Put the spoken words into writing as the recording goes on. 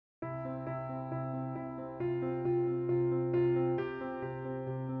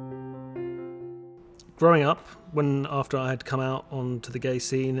growing up, after I had come out onto the gay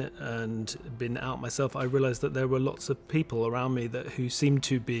scene and been out myself, I realised that there were lots of people around me who seemed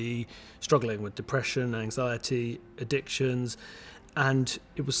to be struggling with depression, anxiety, addictions, and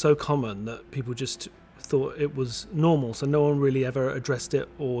it was so common that people just thought it was normal, so no one really ever addressed it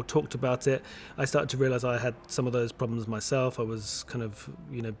or talked about it. I started to realise I had some of those problems myself. I was kind of,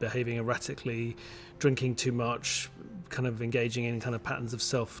 behaving erratically, drinking too much, kind of engaging in kind of patterns of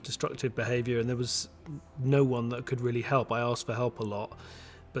self-destructive behaviour, and there was no one that could really help. I asked for help a lot,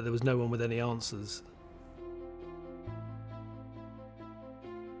 but there was no one with any answers.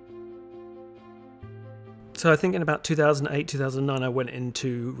 So I think in about 2008, 2009, I went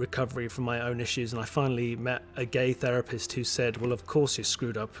into recovery from my own issues, and I finally met a gay therapist who said, well, of course you're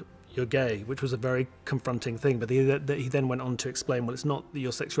screwed up, you're gay, which was a very confronting thing. But he then went on to explain, well, it's not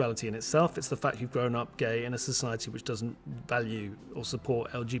your sexuality in itself, it's the fact you've grown up gay in a society which doesn't value or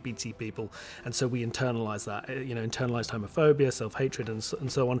support LGBT people. And so we internalise that, internalised homophobia, self-hatred and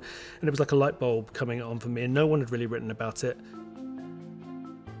so on. And it was like a light bulb coming on for me, and no one had really written about it.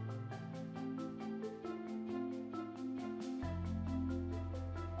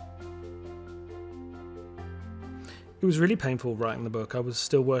 It was really painful writing the book. I was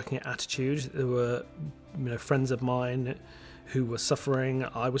still working at Attitude. There were, friends of mine who were suffering.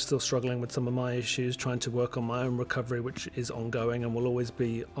 I was still struggling with some of my issues, trying to work on my own recovery, which is ongoing and will always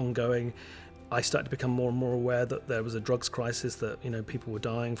be ongoing. I started to become more and more aware that there was a drugs crisis, that people were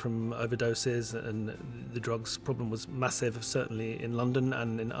dying from overdoses, and the drugs problem was massive, certainly in London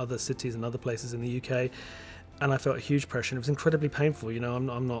and in other cities and other places in the UK. And I felt huge pressure, and it was incredibly painful.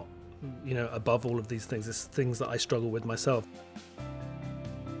 I'm not above all of these things. It's things that I struggle with myself.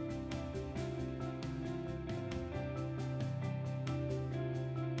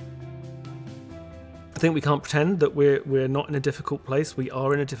 I think we can't pretend that we're not in a difficult place. We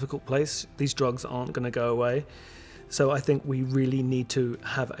are in a difficult place. These drugs aren't going to go away. So I think we really need to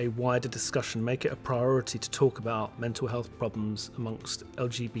have a wider discussion, make it a priority to talk about mental health problems amongst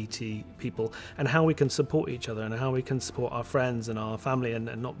LGBT people, and how we can support each other and how we can support our friends and our family, and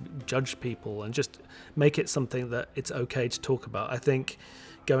not judge people, and just make it something that it's okay to talk about. I think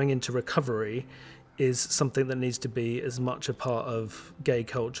going into recovery is something that needs to be as much a part of gay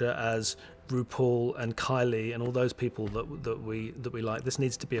culture as RuPaul and Kylie and all those people that we like. This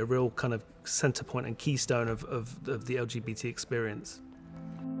needs to be a real kind of centre point and keystone of the LGBT experience.